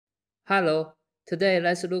Hello, today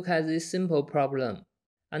let's look at this simple problem.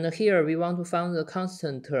 And here we want to find the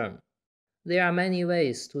constant term. There are many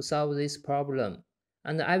ways to solve this problem,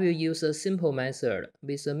 and I will use a simple method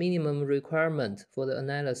with a minimum requirement for the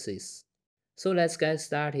analysis. So let's get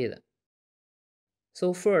started.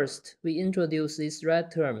 So first, we introduce this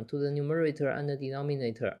red term to the numerator and the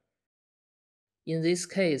denominator. In this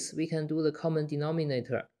case, we can do the common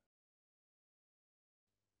denominator.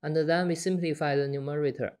 And then we simplify the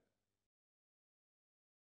numerator.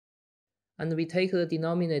 And we take the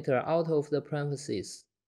denominator out of the parentheses.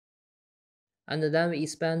 And then we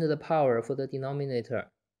expand the power for the denominator.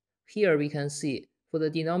 Here we can see, for the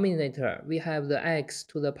denominator, we have the x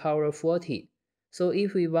to the power 40. So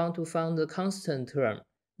if we want to find the constant term,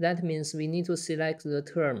 that means we need to select the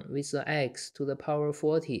term with the x to the power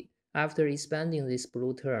 40 after expanding this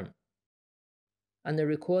blue term. And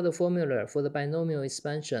record the formula for the binomial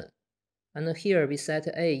expansion. And here we set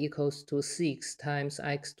a equals to 6 times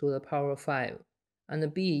x to the power 5,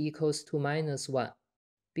 and b equals to minus 1.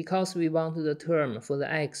 Because we want the term for the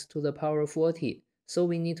x to the power 40, so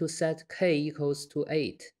we need to set k equals to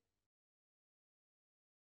 8.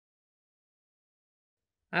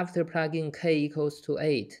 After plugging k equals to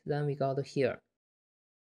 8, then we got here.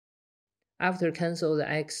 After cancel the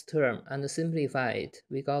x term and simplify it,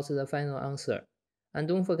 we got the final answer. And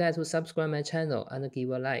don't forget to subscribe my channel and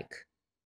give a like.